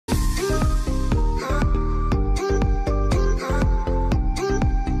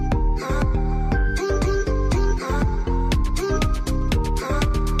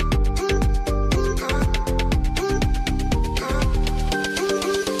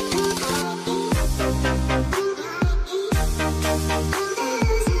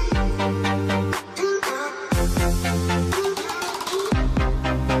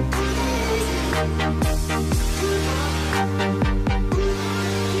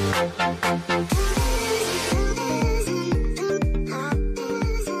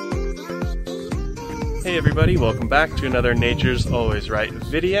everybody, welcome back to another Nature's Always Right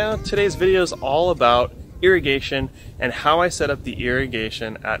video. Today's video is all about irrigation and how I set up the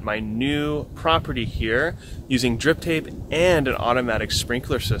irrigation at my new property here using drip tape and an automatic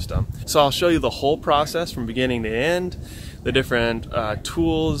sprinkler system. So I'll show you the whole process from beginning to end. The different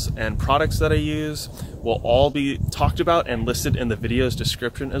tools and products that I use will all be talked about and listed in the video's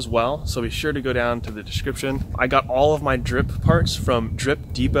description as well. So be sure to go down to the description. I got all of my drip parts from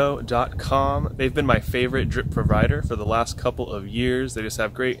dripdepot.com. They've been my favorite drip provider for the last couple of years. They just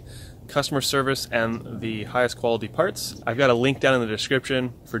have great customer service and the highest quality parts. I've got a link down in the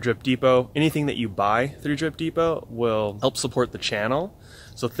description for Drip Depot. Anything that you buy through Drip Depot will help support the channel.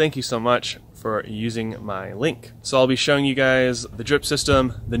 So thank you so much for using my link. So I'll be showing you guys the drip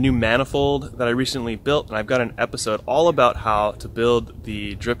system, the new manifold that I recently built, and I've got an episode all about how to build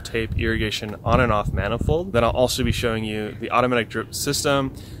the drip tape irrigation on and off manifold. Then I'll also be showing you the automatic drip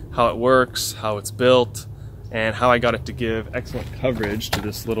system, how it works, how it's built, and how I got it to give excellent coverage to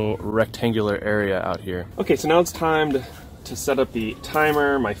this little rectangular area out here. Okay, so now it's time to set up the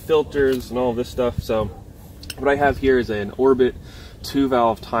timer, my filters, and all of this stuff. So what I have here is an Orbit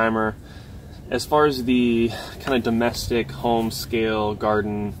 2-valve timer. As far as the kind of domestic home scale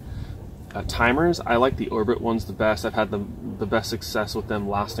garden timers, I like the Orbit ones the best. I've had the best success with them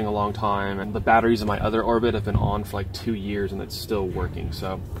lasting a long time, and the batteries in my other Orbit have been on for like 2 years and it's still working,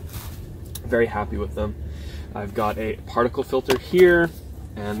 so very happy with them. I've got a particle filter here,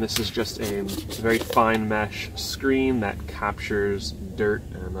 and this is just a very fine mesh screen that captures dirt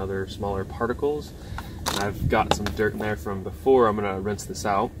and other smaller particles. I've got some dirt in there from before. I'm gonna rinse this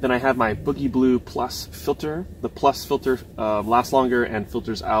out. Then I have my Boogie Blue Plus filter. The Plus filter lasts longer and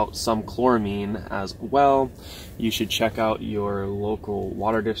filters out some chloramine as well. You should check out your local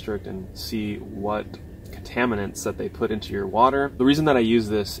water district and see what contaminants that they put into your water. The reason that I use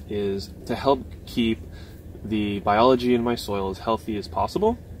this is to help keep the biology in my soil as healthy as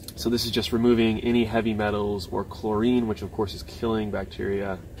possible. So this is just removing any heavy metals or chlorine, which of course is killing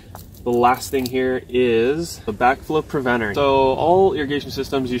bacteria. The last thing here is the backflow preventer. So all irrigation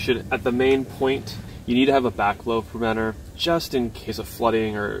systems, you should, at the main point, you need to have a backflow preventer just in case of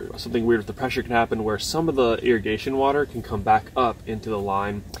flooding or something weird with the pressure can happen where some of the irrigation water can come back up into the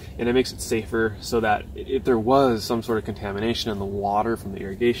line, and it makes it safer so that if there was some sort of contamination in the water from the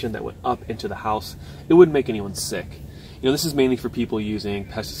irrigation that went up into the house, it wouldn't make anyone sick. You know, this is mainly for people using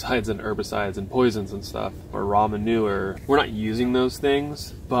pesticides and herbicides and poisons and stuff, or raw manure. We're not using those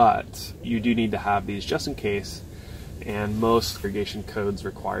things, but you do need to have these just in case, and most irrigation codes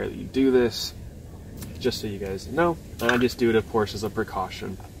require that you do this, just so you guys know. And I just do it, of course, as a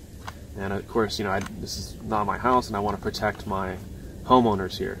precaution. And of course, you know, this is not my house, and I want to protect my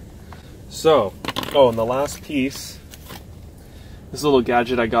homeowners here. So, oh, and the last piece, this little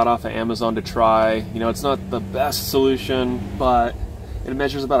gadget I got off of Amazon to try. You know, it's not the best solution, but it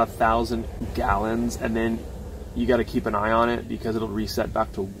measures about 1,000 gallons, and then you got to keep an eye on it because it'll reset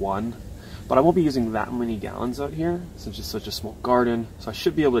back to 1. But I won't be using that many gallons out here since it's such a small garden, so I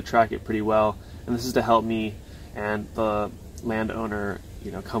should be able to track it pretty well. And this is to help me and the landowner,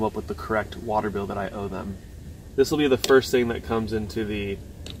 you know, come up with the correct water bill that I owe them. This will be the first thing that comes into the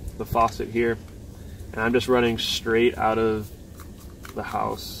faucet here, and I'm just running straight out of the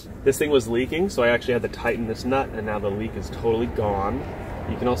house. This thing was leaking, so I actually had to tighten this nut, and now the leak is totally gone.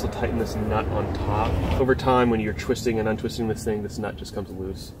 You can also tighten this nut on top. Over time, when you're twisting and untwisting this thing, this nut just comes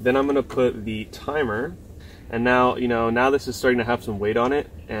loose. Then I'm gonna put the timer, and now, you know, now this is starting to have some weight on it,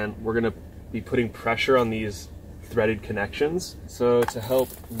 and we're gonna be putting pressure on these threaded connections. So to help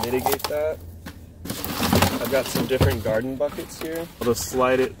mitigate that, I've got some different garden buckets here. I'll just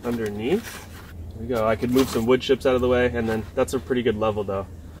slide it underneath. There we go. I could move some wood chips out of the way, and then that's a pretty good level though.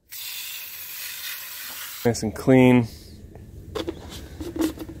 Nice and clean.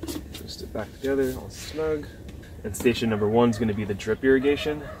 Twist it back together, all snug. And station number 1 is going to be the drip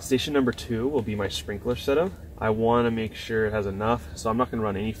irrigation. Station number 2 will be my sprinkler setup. I want to make sure it has enough, so I'm not going to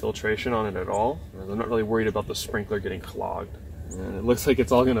run any filtration on it at all. I'm not really worried about the sprinkler getting clogged. And it looks like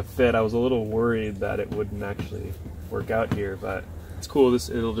it's all going to fit. I was a little worried that it wouldn't actually work out here, but it's cool.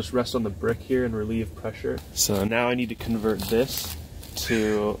 It'll just rest on the brick here and relieve pressure. So now I need to convert this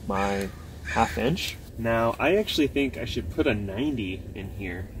to my 1/2 inch. Now I actually think I should put a 90 in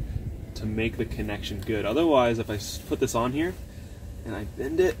here to make the connection good. Otherwise, if I put this on here and I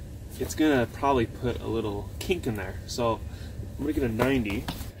bend it, it's gonna probably put a little kink in there. So I'm gonna get a 90.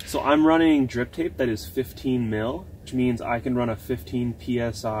 So I'm running drip tape that is 15 mil, which means I can run a 15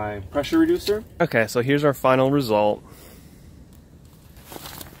 PSI pressure reducer. Okay, so here's our final result.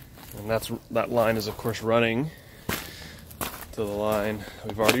 And that line is of course running to the line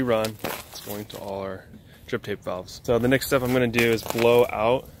we've already run. It's going to all our drip tape valves. So the next step I'm going to do is blow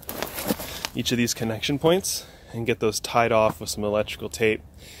out each of these connection points and get those tied off with some electrical tape.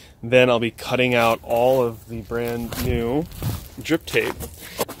 Then I'll be cutting out all of the brand new drip tape.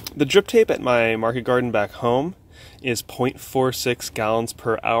 The drip tape at my market garden back home is 0.46 gallons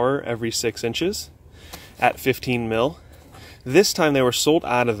per hour every 6 inches at 15 mil. This time they were sold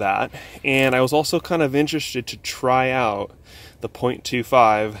out of that, and I was also kind of interested to try out the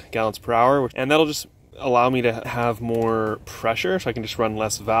 0.25 gallons per hour, and that'll just allow me to have more pressure so I can just run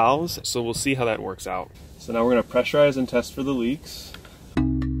less valves. So we'll see how that works out. So now we're going to pressurize and test for the leaks.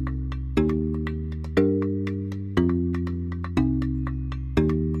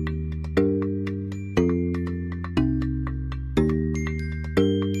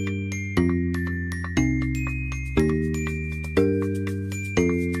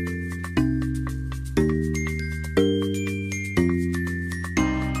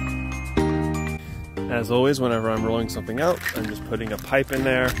 As always, whenever I'm rolling something out, I'm just putting a pipe in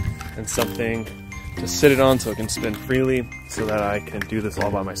there and something to sit it on so it can spin freely so that I can do this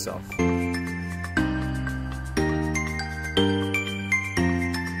all by myself.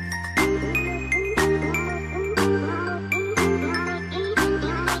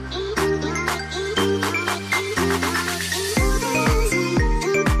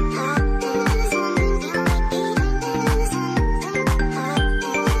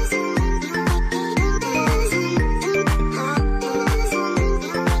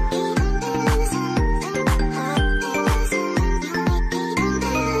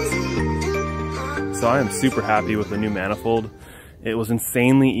 So I am super happy with the new manifold. It was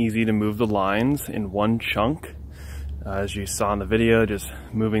insanely easy to move the lines in one chunk. As you saw in the video, just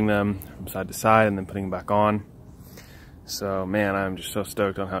moving them from side to side and then putting them back on. So man, I'm just so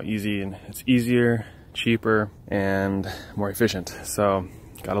stoked on how easy, and it's easier, cheaper, and more efficient. So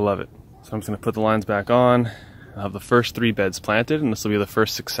gotta love it. So I'm just gonna put the lines back on. I'll have the first 3 beds planted, and this will be the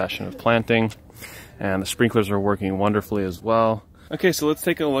first succession of planting. And the sprinklers are working wonderfully as well. Okay, so let's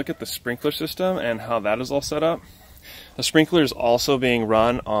take a look at the sprinkler system and how that is all set up. The sprinkler is also being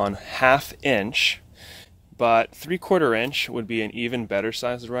run on 1/2 inch, but 3/4 inch would be an even better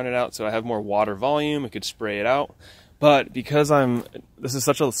size to run it out, so I have more water volume, I could spray it out. But because this is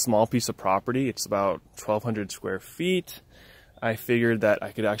such a small piece of property, it's about 1,200 square feet, I figured that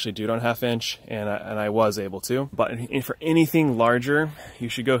I could actually do it on 1/2 inch, and I was able to. But for anything larger, you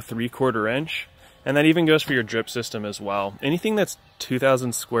should go 3/4 inch. And that even goes for your drip system as well. Anything that's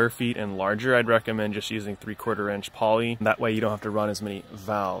 2,000 square feet and larger, I'd recommend just using 3/4 inch poly. That way you don't have to run as many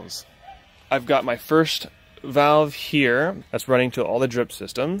valves. I've got my first valve here that's running to all the drip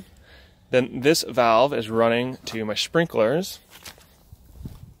system. Then this valve is running to my sprinklers.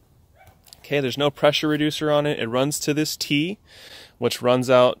 Okay, there's no pressure reducer on it. It runs to this T, which runs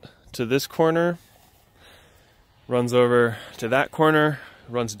out to this corner, runs over to that corner,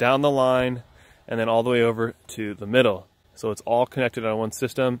 runs down the line, and then all the way over to the middle. So it's all connected on one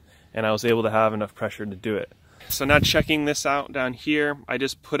system, and I was able to have enough pressure to do it. So now checking this out down here, I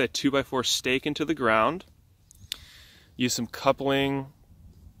just put a 2x4 stake into the ground, use some coupling.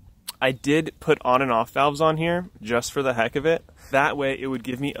 I did put on and off valves on here just for the heck of it. That way it would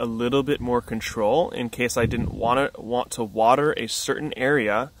give me a little bit more control in case I didn't want to water a certain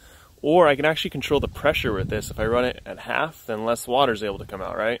area, or I can actually control the pressure with this. If I run it at 1/2, then less water is able to come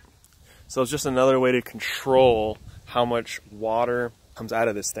out, right? So it's just another way to control how much water comes out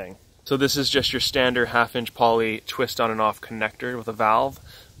of this thing. So this is just your standard 1/2 inch poly twist on and off connector with a valve.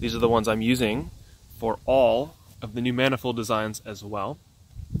 These are the ones I'm using for all of the new manifold designs as well.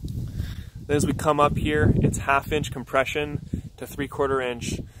 Then as we come up here, it's 1/2 inch compression to 3/4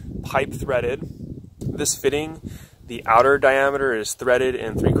 inch pipe threaded. This fitting, the outer diameter is threaded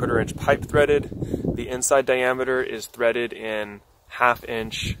in 3/4 inch pipe threaded. The inside diameter is threaded in 1/2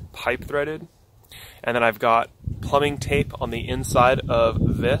 inch pipe threaded. And then I've got plumbing tape on the inside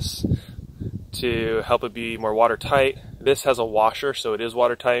of this to help it be more watertight. This has a washer, so it is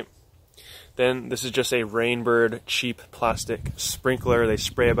watertight. Then this is just a Rainbird cheap plastic sprinkler. They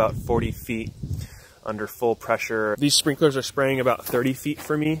spray about 40 feet under full pressure. These sprinklers are spraying about 30 feet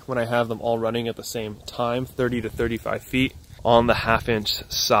for me when I have them all running at the same time, 30 to 35 feet on the 1/2 inch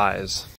size.